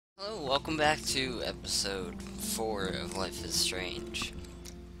Hello, welcome back to episode 4 of Life is Strange.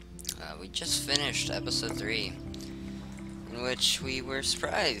 We just finished episode 3, in which we were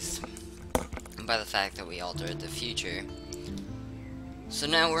surprised by the fact that we altered the future. So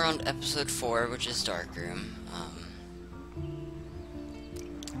now we're on episode 4, which is Darkroom.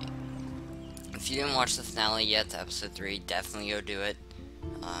 If you didn't watch the finale yet to episode 3, definitely go do it.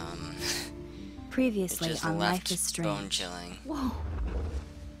 Previously it just on left Life is Strange. bone chilling. Whoa.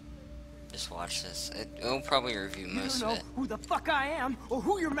 Just watch this. It'll probably review most You don't of know it. who the fuck I am or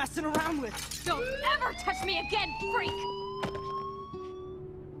who you're messing around with. Don't ever touch me again, freak!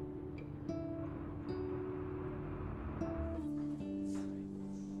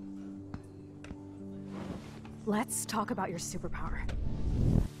 Let's talk about your superpower.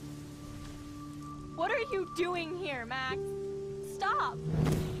 What are you doing here, Max? Stop!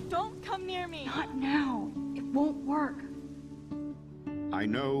 Don't come near me! Not now. It won't work. I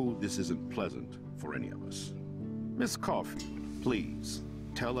know this isn't pleasant for any of us. Miss Coffee, please,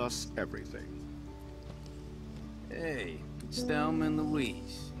 tell us everything. Hey, it's Thelma and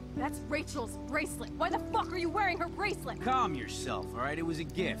Louise. That's Rachel's bracelet. Why the fuck are you wearing her bracelet? Calm yourself, alright? It was a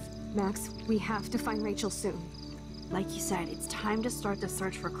gift. Max, we have to find Rachel soon. Like you said, it's time to start the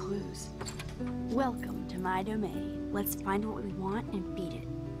search for clues. Welcome to my domain. Let's find what we want and beat it.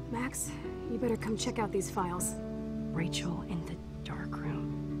 Max, you better come check out these files. Rachel in the dark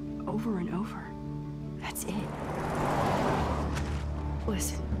room. Over and over. That's it.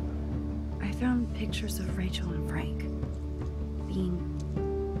 Listen, I found pictures of Rachel and Frank being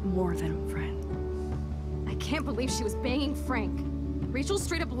more than a friend. I can't believe she was banging Frank. Rachel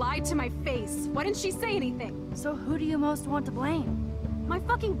straight up lied to my face. Why didn't she say anything? So who do you most want to blame? My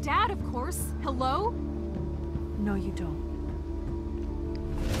fucking dad, of course. Hello? No, you don't.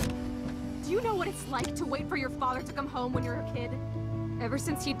 Do you know what it's like to wait for your father to come home when you're a kid? Ever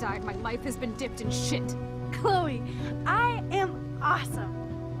since he died, my life has been dipped in shit. Chloe, I am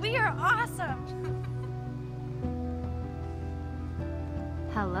awesome. We are awesome.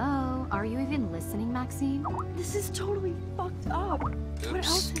 Hello? Are you even listening, Maxine? This is totally fucked up. What Oops.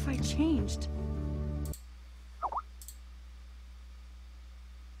 else have I changed?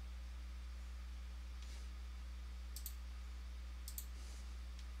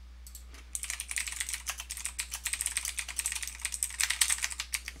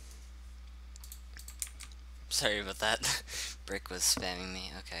 Sorry about that. Brick was spamming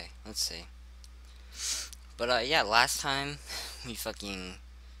me. Okay, let's see. But yeah, last time we fucking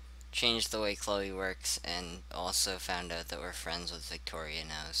changed the way Chloe works and also found out that we're friends with Victoria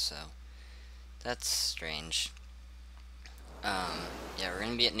now, so that's strange. Yeah, we're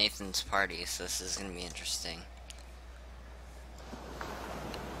gonna be at Nathan's party, so this is gonna be interesting.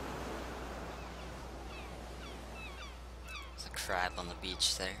 There's a crab on the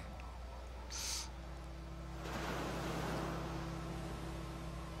beach there.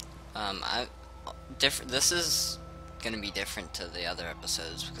 This is gonna be different to the other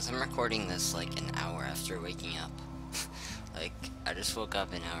episodes because I'm recording this like an hour after waking up. Like, I just woke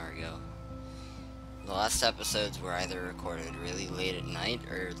up an hour ago. The last episodes were either recorded really late at night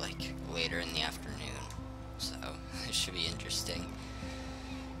or like later in the afternoon. So, it should be interesting.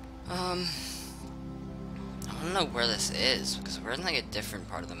 I don't know where this is because we're in like a different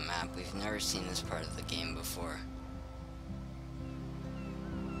part of the map. We've never seen this part of the game before.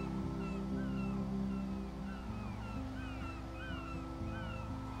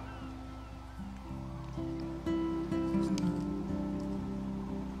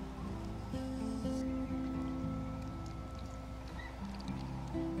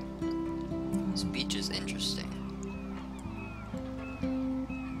 This beach is interesting.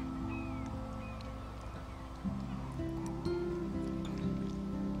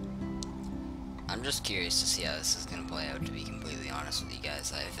 I'm just curious to see how this is going to play out, to be completely honest with you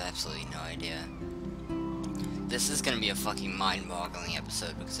guys. I have absolutely no idea. This is going to be a fucking mind-boggling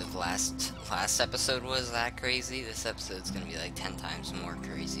episode, because if last episode was that crazy, this episode's going to be like 10 times more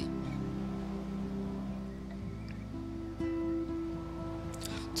crazy.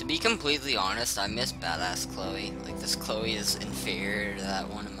 To be completely honest, I miss Badass Chloe. Like, this Chloe is inferior to that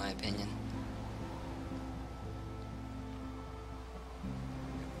one in my opinion.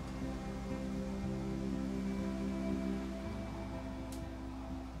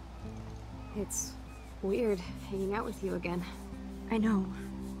 It's weird hanging out with you again. I know.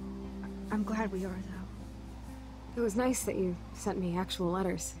 I'm glad we are, though. It was nice that you sent me actual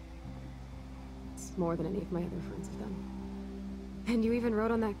letters. It's more than any of my other friends have done. And you even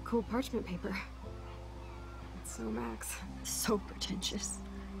wrote on that cool parchment paper. It's so Max. So pretentious.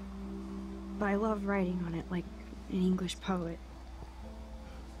 But I love writing on it like an English poet.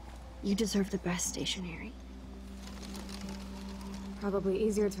 You deserve the best stationery. Probably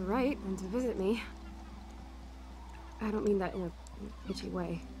easier to write than to visit me. I don't mean that in a bitchy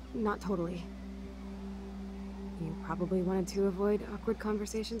way. Not totally. You probably wanted to avoid awkward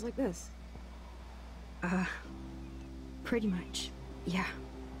conversations like this. Pretty much. Yeah.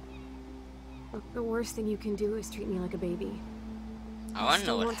 Look, the worst thing you can do is treat me like a baby. I want to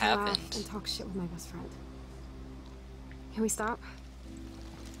know Still what want to laugh happened. and talk shit with my best friend. Can we stop?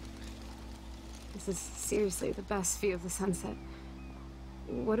 This is seriously the best view of the sunset.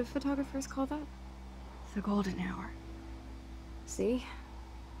 What do photographers call that? The golden hour. See?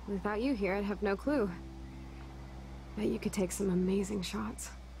 Without you here, I'd have no clue. Bet you could take some amazing shots.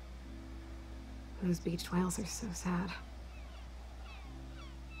 Those beached whales are so sad.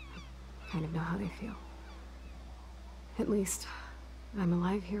 I kind of know how they feel. At least, I'm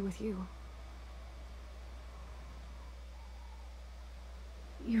alive here with you.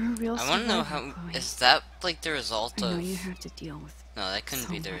 You're a real I want to know survivor, how. Chloe. Is that like the result I know of. you have to deal with. No, that couldn't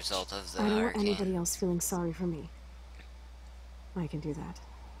so be the much. result of the I don't want anybody hurricane. else feeling sorry for me. I can do that.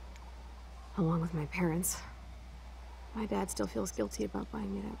 Along with my parents. My dad still feels guilty about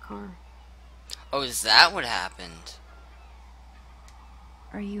buying me that car. Oh, is that what happened?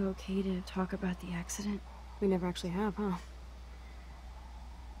 Are you okay to talk about the accident? We never actually have, huh?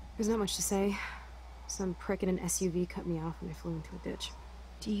 There's not much to say. Some prick in an SUV cut me off and I flew into a ditch.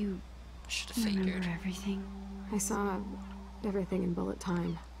 Do you Should have remember figured. everything? I saw everything in bullet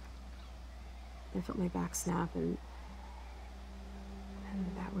time. I felt my back snap and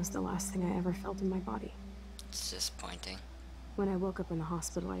that was the last thing I ever felt in my body. It's disappointing. When I woke up in the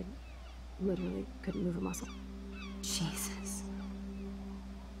hospital, I literally couldn't move a muscle. Jesus.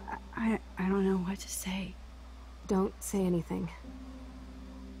 I don't know what to say. Don't say anything.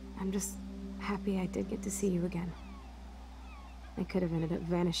 I'm just happy I did get to see you again. I could have ended up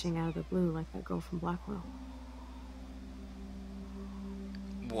vanishing out of the blue like that girl from Blackwell.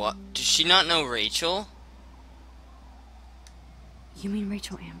 What? Does she not know Rachel? You mean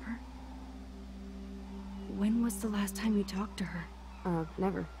Rachel Amber? When was the last time you talked to her?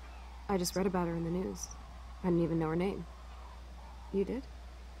 Never. I just read about her in the news. I didn't even know her name. You did?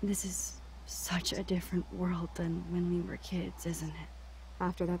 This is such a different world than when we were kids, isn't it?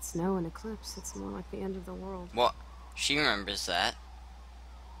 After that snow and eclipse, it's more like the end of the world. What? She remembers that.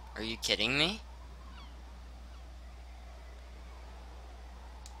 Are you kidding me?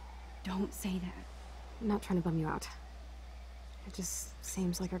 Don't say that. I'm not trying to bum you out. It just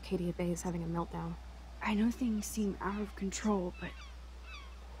seems like Arcadia Bay is having a meltdown. I know things seem out of control, but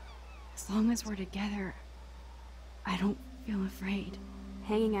as long as we're together, I don't feel afraid.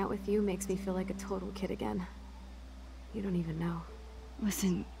 Hanging out with you makes me feel like a total kid again. You don't even know.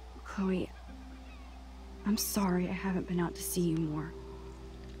 Listen, Chloe, I'm sorry I haven't been out to see you more.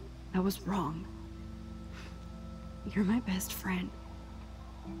 I was wrong. You're my best friend.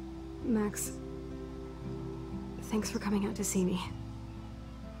 Max, thanks for coming out to see me.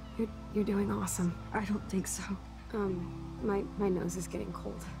 You're doing awesome. I don't think so. My nose is getting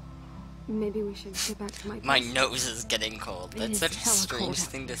cold. Maybe we should get back to my place. My nose is getting cold. It That's is such a hella strange cold.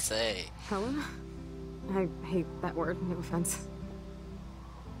 thing to say. Hella? I hate that word, no offense.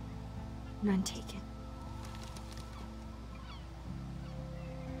 None taken.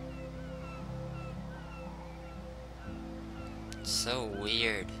 It's so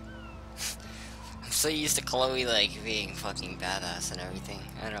weird. I'm so used to Chloe, like, being fucking badass and everything.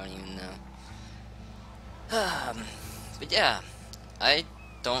 I don't even know. But yeah, I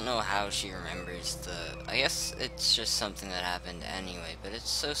don't know how she remembers I guess it's just something that happened anyway, but it's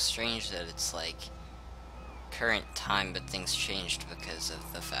so strange that it's like current time, but things changed because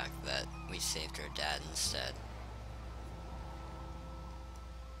of the fact that we saved her dad instead.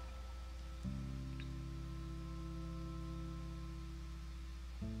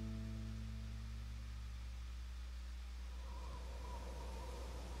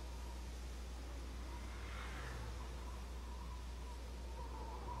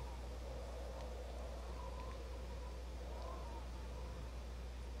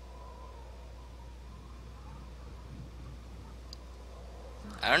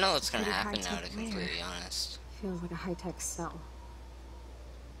 I don't know what's gonna Pretty happen now, high-tech to be lair. completely honest. Feels like a high-tech cell.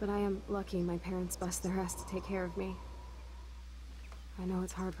 But I am lucky my parents bust their ass to take care of me. I know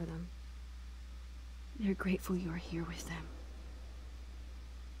it's hard for them. They're grateful you're here with them.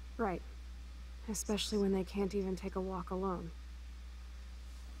 Right. Especially when they can't even take a walk alone.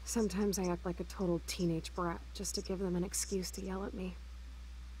 Sometimes I act like a total teenage brat just to give them an excuse to yell at me.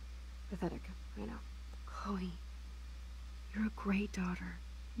 Pathetic, I know. Chloe, you're a great daughter.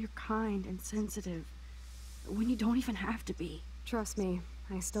 You're kind and sensitive when you don't even have to be. Trust me,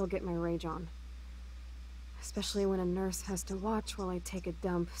 I still get my rage on. Especially when a nurse has to watch while I take a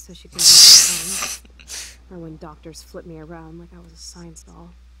dump so she can watch the or when doctors flip me around like I was a science doll.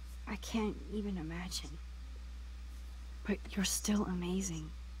 I can't even imagine. But you're still amazing.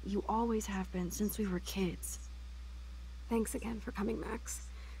 You always have been since we were kids. Thanks again for coming, Max.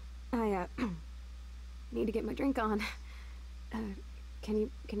 I, need to get my drink on. Can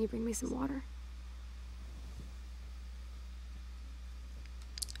you bring me some water?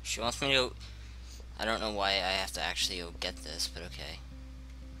 She wants me to... I don't know why I have to actually go get this, but okay.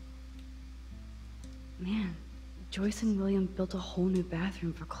 Man, Joyce and William built a whole new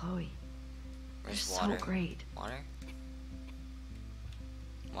bathroom for Chloe. Where's They're water? so great. Water?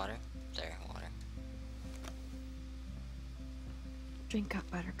 Water? There, water. Drink up,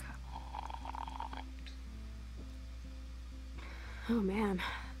 Buttercup. Oh man.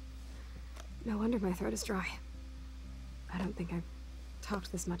 No wonder my throat is dry. I don't think I've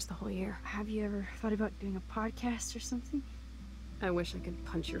talked this much the whole year. Have you ever thought about doing a podcast or something? I wish I could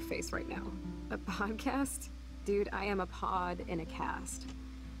punch your face right now. A podcast? Dude, I am a pod in a cast.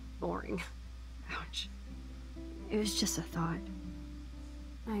 Boring. Ouch. It was just a thought.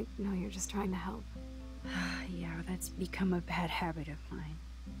 I know you're just trying to help. Yeah, that's become a bad habit of mine.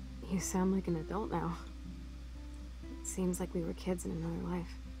 You sound like an adult now. It seems like we were kids in another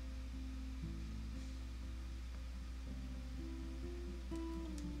life.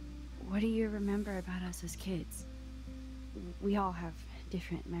 What do you remember about us as kids? We all have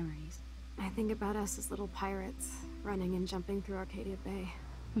different memories. I think about us as little pirates, running and jumping through Arcadia Bay.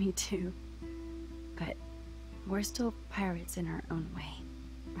 Me too. But we're still pirates in our own way.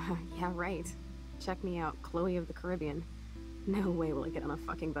 Yeah, right. Check me out, Chloe of the Caribbean. No way will I get on a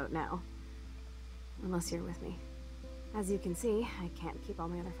fucking boat now. Unless you're with me. As you can see, I can't keep all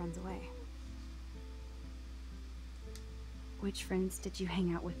my other friends away. Which friends did you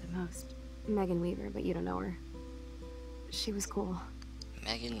hang out with the most? Megan Weaver, but you don't know her. She was cool.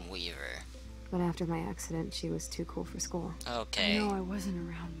 Megan Weaver. But after my accident, she was too cool for school. Okay. No, I wasn't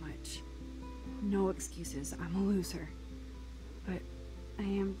around much. No excuses, I'm a loser. But I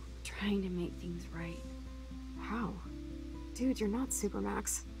am trying to make things right. How? Dude, you're not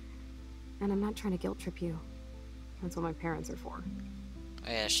Supermax. And I'm not trying to guilt trip you. That's what my parents are for.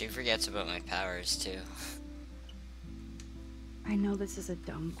 Oh yeah, she forgets about my powers too. I know this is a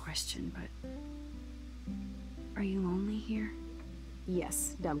dumb question, but... Are you lonely here?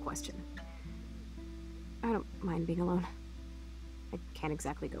 Yes, dumb question. I don't mind being alone. I can't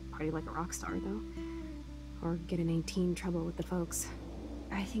exactly go party like a rock star, though. Or get in 18 trouble with the folks.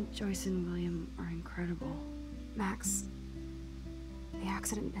 I think Joyce and William are incredible. Max, the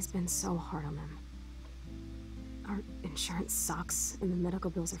accident has been so hard on them. Our insurance sucks, and the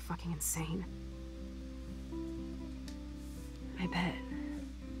medical bills are fucking insane. I bet.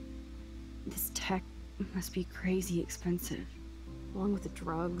 This tech must be crazy expensive. Along with the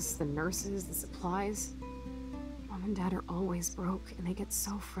drugs, the nurses, the supplies. Mom and Dad are always broke, and they get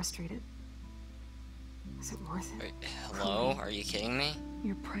so frustrated. Is it worth it? Wait, hello? Are you kidding me?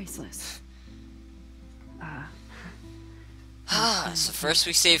 You're priceless. So first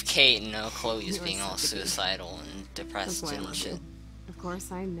we save Kate, and now Chloe's You're being all such a geek. suicidal and That's depressed why I and love shit. you. Of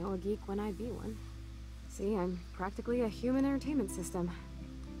course, I know a geek when I be one. See, I'm practically a human entertainment system.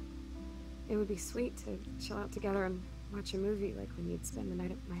 It would be sweet to chill out together and watch a movie like when you'd spend the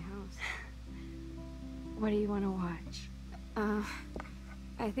night at my house. What do you want to watch?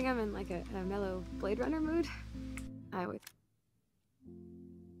 I think I'm in like a mellow Blade Runner mood. I would.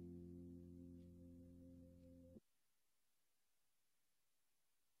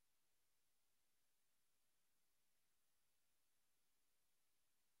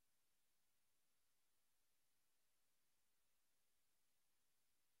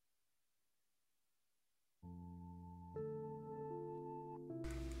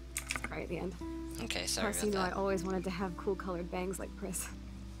 Right at the end. Okay, sorry Plus, you about know I that. always wanted to have cool colored bangs like Pris.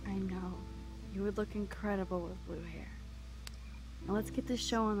 I know. You would look incredible with blue hair. Now let's get this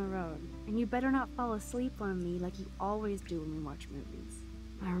show on the road. And you better not fall asleep on me like you always do when we watch movies.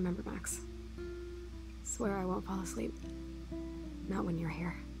 I remember, Max. Swear I won't fall asleep. Not when you're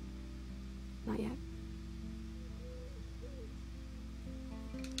here. Not yet.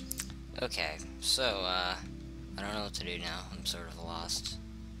 Okay, so, I don't know what to do now. I'm sort of lost.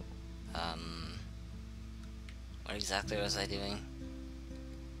 What exactly was I doing?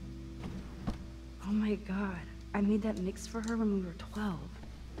 Oh my god. I made that mix for her when we were 12.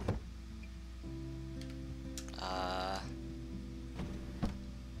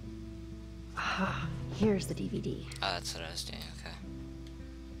 Here's the DVD. Oh, that's what I was doing, okay.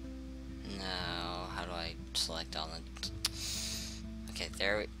 Now, how do I select all the... Okay,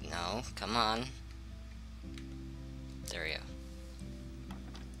 there we... No, come on. There we go.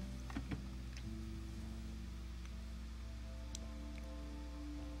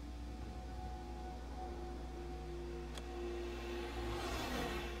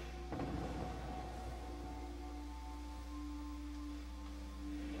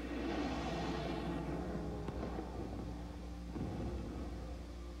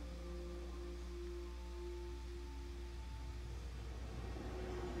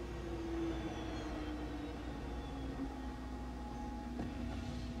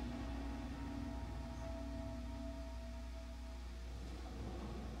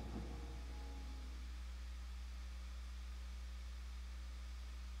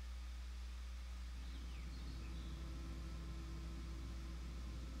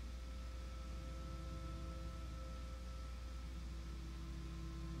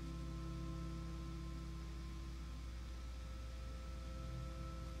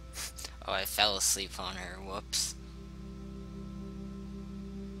 Oh, I fell asleep on her. Whoops.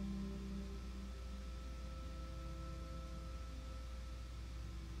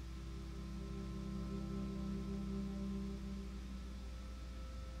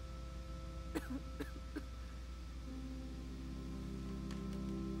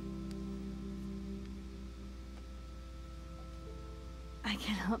 I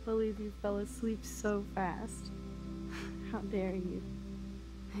cannot believe you fell asleep so fast. How dare you?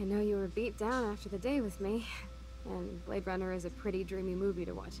 I know you were beat down after the day with me, and Blade Runner is a pretty dreamy movie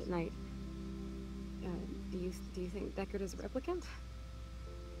to watch at night. Do you think Deckard is a replicant?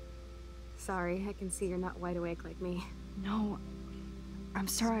 Sorry, I can see you're not wide awake like me. No, I'm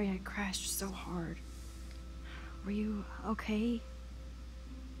sorry I crashed so hard. Were you okay?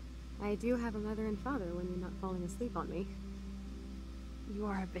 I do have a mother and father when you're not falling asleep on me. You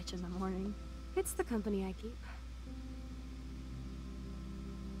are a bitch in the morning. It's the company I keep.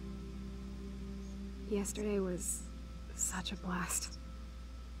 Yesterday was such a blast.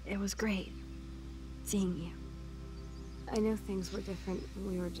 It was great seeing you. I know things were different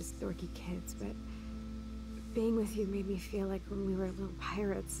when we were just dorky kids, but being with you made me feel like when we were little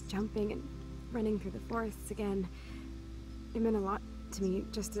pirates, jumping and running through the forests again. It meant a lot to me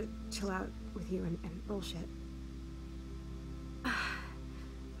just to chill out with you and bullshit.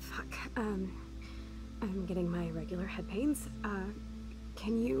 Fuck. I'm getting my regular head pains.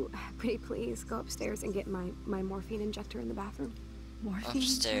 Can you, pretty please, go upstairs and get my morphine injector in the bathroom? Morphine?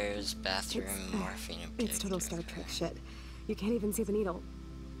 Upstairs, bathroom, morphine injector. It's total Star Trek shit. You can't even see the needle.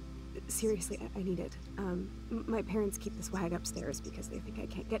 Seriously, I need it. My parents keep the swag upstairs because they think I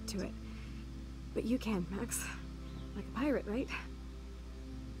can't get to it. But you can, Max. Like a pirate, right?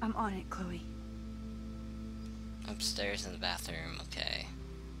 I'm on it, Chloe. Upstairs in the bathroom, okay.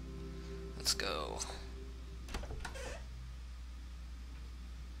 Let's go.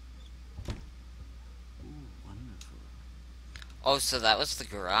 Oh, so that was the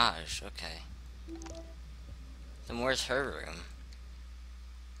garage, okay. Then where's her room?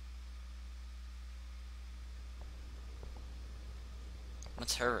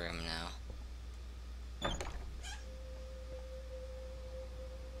 What's her room now?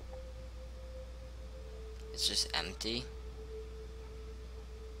 It's just empty?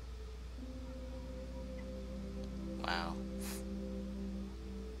 Wow.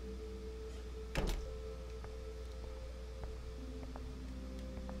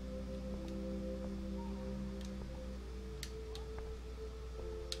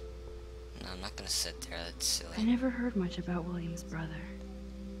 No, I'm not gonna sit there, that's silly. I never heard much about William's brother.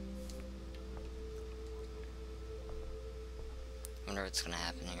 Wonder what's gonna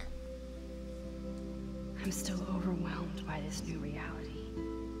happen here. I'm still overwhelmed by this new reality.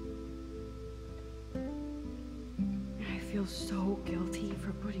 And I feel so guilty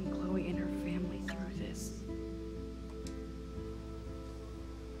for putting Chloe and her family through this.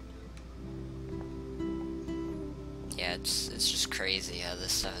 Yeah, it's just crazy how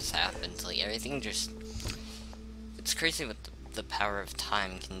this stuff has happened. Like, everything just... It's crazy what the power of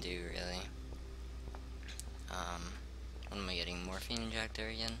time can do, really. What am I getting? Morphine injector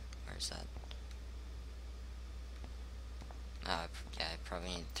again? Where is that? Yeah, I probably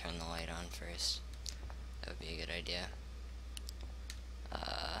need to turn the light on first. That would be a good idea.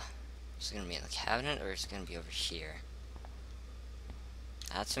 Is it gonna be in the cabinet, or is it gonna be over here?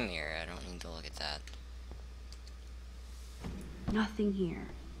 That's a mirror, I don't need to look at that. Nothing here.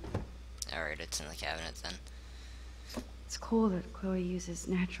 Alright, it's in the cabinet then. It's cool that Chloe uses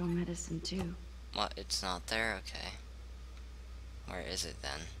natural medicine too. What? It's not there? Okay. Where is it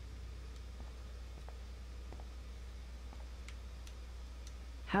then?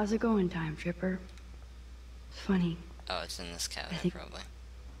 How's it going, Time Tripper? Funny, Oh, it's in this cabinet, think- probably.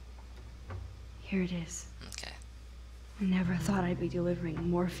 Here it is. Okay. I never thought I'd be delivering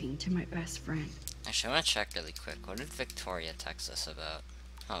morphine to my best friend. Actually, I want to check really quick. What did Victoria text us about?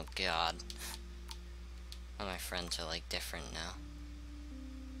 Oh, God. All my friends are, like, different now.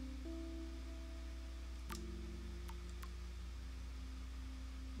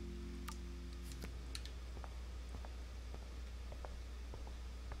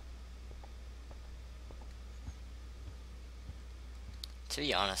 To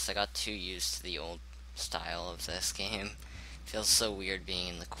be honest, I got too used to the old style of this game. Feels so weird being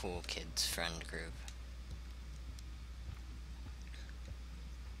in the cool kids friend group.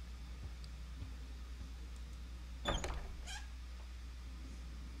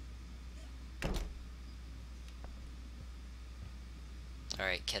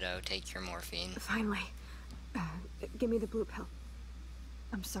 Alright, kiddo, take your morphine. Finally. Give me the blue pill.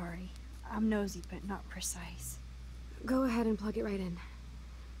 I'm sorry. I'm nosy, but not precise. Go ahead and plug it right in.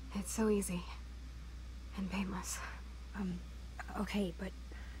 It's so easy. And painless. Okay, but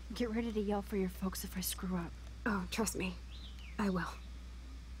get ready to yell for your folks if I screw up. Oh, trust me. I will.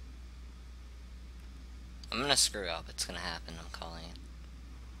 I'm gonna screw up. It's gonna happen. I'm calling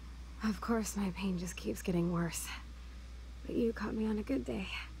it. Of course, my pain just keeps getting worse. But you caught me on a good day.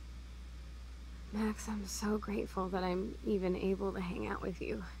 Max, I'm so grateful that I'm even able to hang out with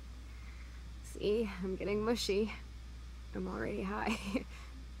you. See, I'm getting mushy. I'm already high.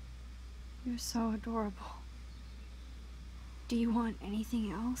 You're so adorable. Do you want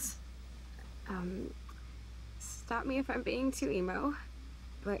anything else? Stop me if I'm being too emo.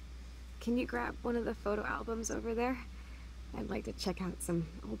 But can you grab one of the photo albums over there? I'd like to check out some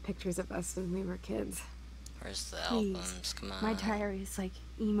old pictures of us when we were kids. Where's the Please. albums? Come on. My diary is like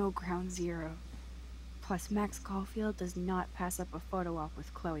emo ground zero. Plus, Max Caulfield does not pass up a photo op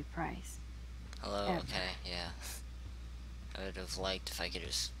with Chloe Price. Hello? Ever. Okay, yeah. I would have liked if I could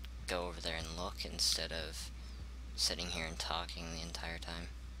just go over there and look instead of sitting here and talking the entire time.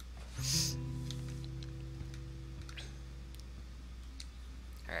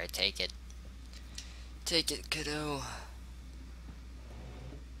 Alright, take it. Take it, kiddo.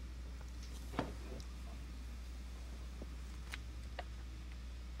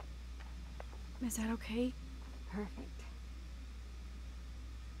 Is that okay? Perfect.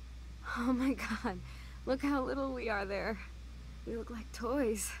 Oh my god. Look how little we are there. We look like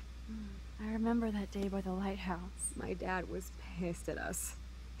toys. I remember that day by the lighthouse. My dad was pissed at us.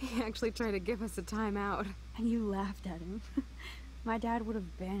 He actually tried to give us a timeout. And you laughed at him. My dad would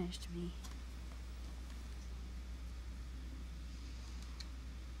have banished me.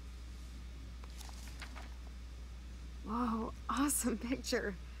 Whoa, awesome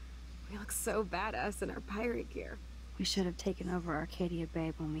picture. We look so badass in our pirate gear. We should have taken over Arcadia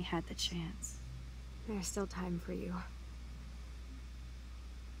Bay when we had the chance. There's still time for you.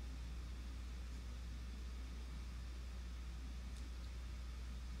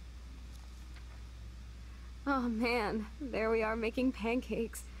 Oh man, there we are making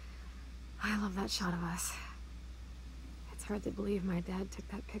pancakes. I love that shot of us. It's hard to believe my dad took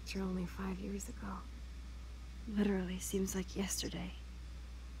that picture only 5 years ago. Literally seems like yesterday.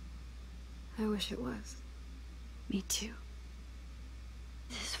 I wish it was. Me too.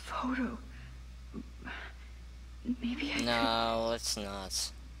 This photo... Maybe I No, it's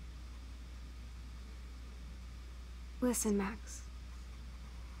not. Listen, Max.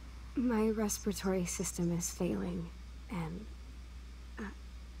 My respiratory system is failing, and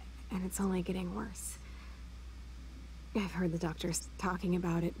it's only getting worse. I've heard the doctors talking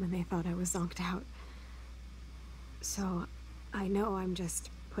about it when they thought I was zonked out. So, I know I'm just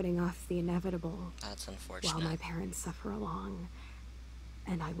putting off the inevitable That's unfortunate. while my parents suffer along,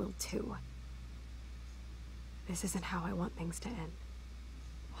 and I will too. This isn't how I want things to end.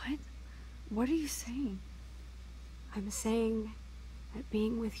 What? What are you saying? I'm saying that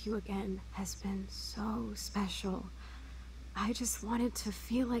being with you again has been so special. I just wanted to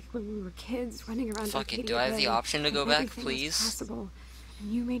feel like when we were kids running around. Fuck it, Arcadia do I have the Bay, option to and go back, everything was please? Possible,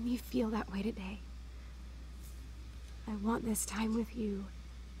 and you made me feel that way today. I want this time with you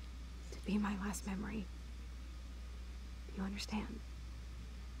to be my last memory. You understand?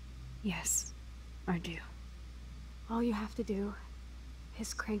 Yes, I do. All you have to do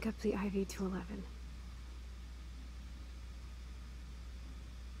is crank up the IV to 11.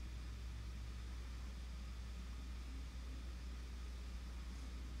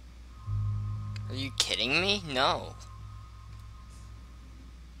 Are you kidding me? No.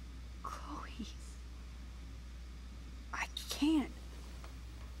 Chloe. I can't.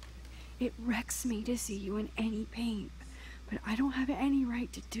 It wrecks me to see you in any pain, but I don't have any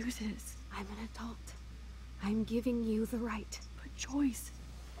right to do this. I'm an adult. I'm giving you the right. But Joyce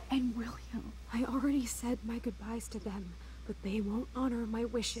and William... I already said my goodbyes to them, but they won't honor my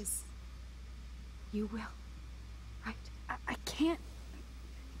wishes. You will, right? I can't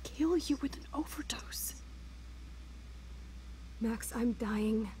kill you with an overdose. Max, I'm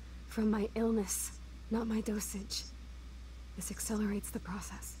dying from my illness, not my dosage. This accelerates the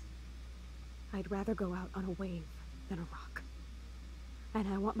process. I'd rather go out on a wave than a rock. And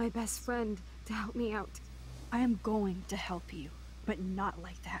I want my best friend to help me out. I am going to help you, but not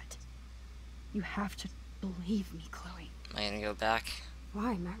like that. You have to believe me, Chloe. Am I gonna go back?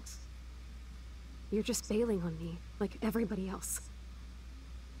 Why, Max? You're just bailing on me, like everybody else.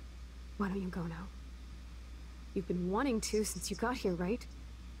 Why don't you go now? You've been wanting to since you got here, right?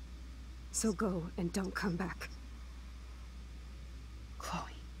 So go and don't come back. Chloe,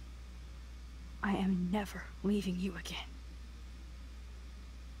 I am never leaving you again.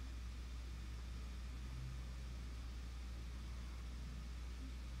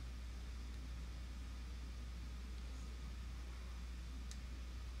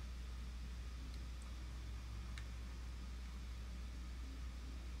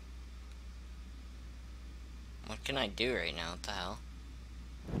 What can I do right now? What the hell?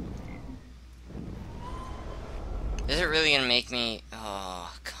 Is it really gonna make me...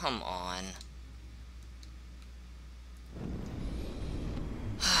 Oh, come on.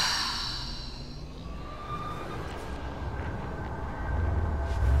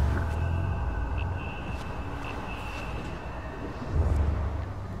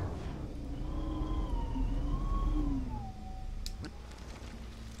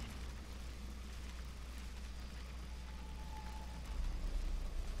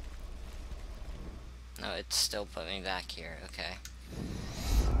 No, it still put me back here. Okay.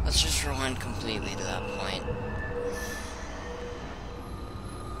 Let's just rewind completely to that point.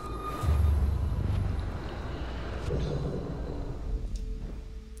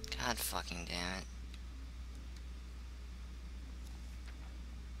 God fucking damn it.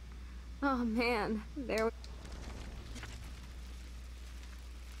 Oh man, there.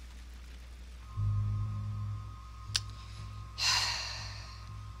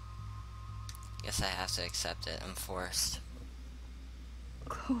 Guess I have to accept it. I'm forced.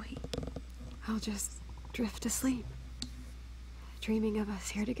 Chloe. I'll just drift asleep, dreaming of us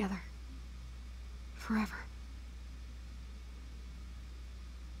here together. Forever.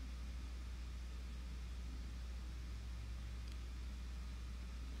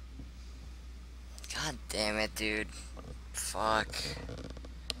 God damn it, dude. Fuck.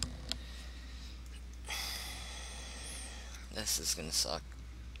 This is gonna suck.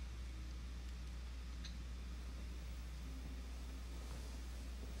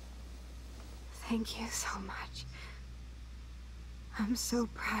 Thank you so much. I'm so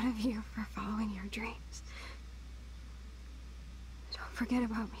proud of you for following your dreams. Don't forget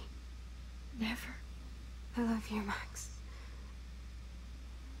about me. Never. I love you, Max.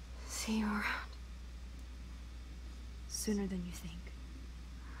 See you around. Sooner than you think.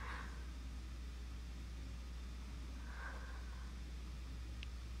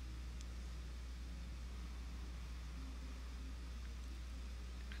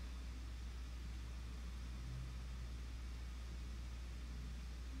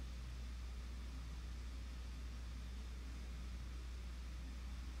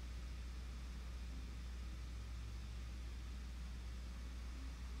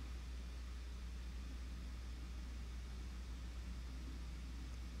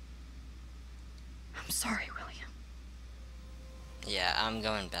 I'm sorry, William. Yeah, I'm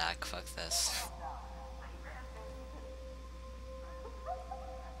going back. Fuck this.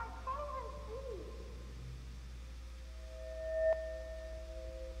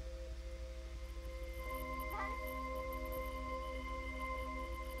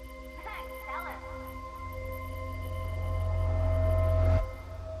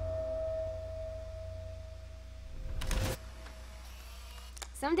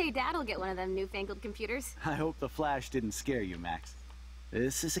 Someday Dad'll get one of them newfangled computers. I hope the flash didn't scare you, Max.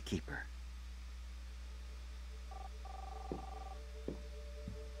 This is a keeper.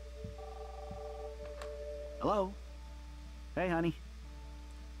 Hello? Hey, honey.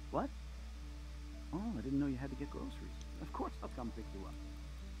 What? Oh, I didn't know you had to get groceries. Of course I'll come pick you up.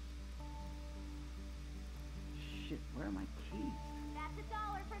 Shit, where are my keys? That's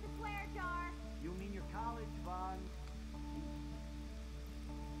 $1 for the swear jar. You mean your college fund?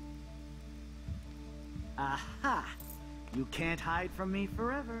 Aha! You can't hide from me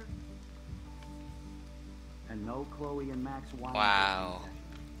forever. And no Chloe and Max want. Wow.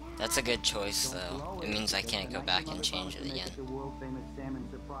 Dad, That's a good choice, though. It means I can't go back and change it again. The world famous salmon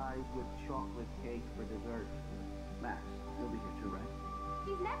surprise with chocolate cake for dessert. Max, you'll be here too, right?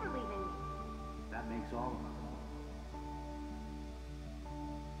 He's never leaving me. That makes all of us.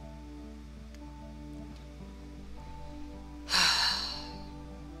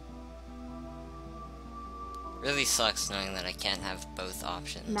 Really sucks knowing that I can't have both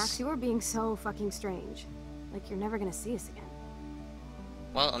options. Max, you are being so fucking strange. Like you're never gonna see us again.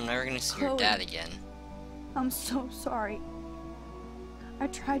 Well, I'm never gonna see your dad again. I'm so sorry. I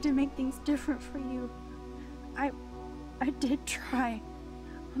tried to make things different for you. I did try.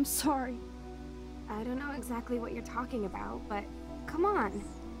 I'm sorry. I don't know exactly what you're talking about, but come on.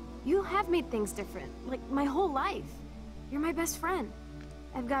 You have made things different, like my whole life. You're my best friend.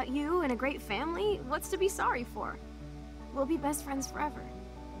 I've got you and a great family. What's to be sorry for? We'll be best friends forever.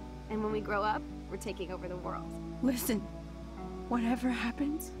 And when we grow up, we're taking over the world. Listen, whatever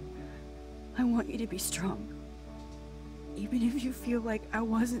happens, I want you to be strong. Even if you feel like I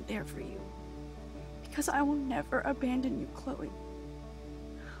wasn't there for you. Because I will never abandon you, Chloe.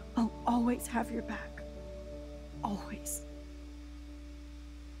 I'll always have your back. Always.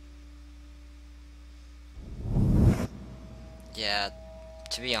 Yeah,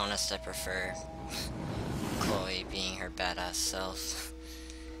 to be honest, I prefer Chloe being her badass self.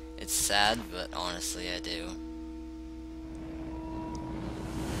 It's sad, but honestly I do.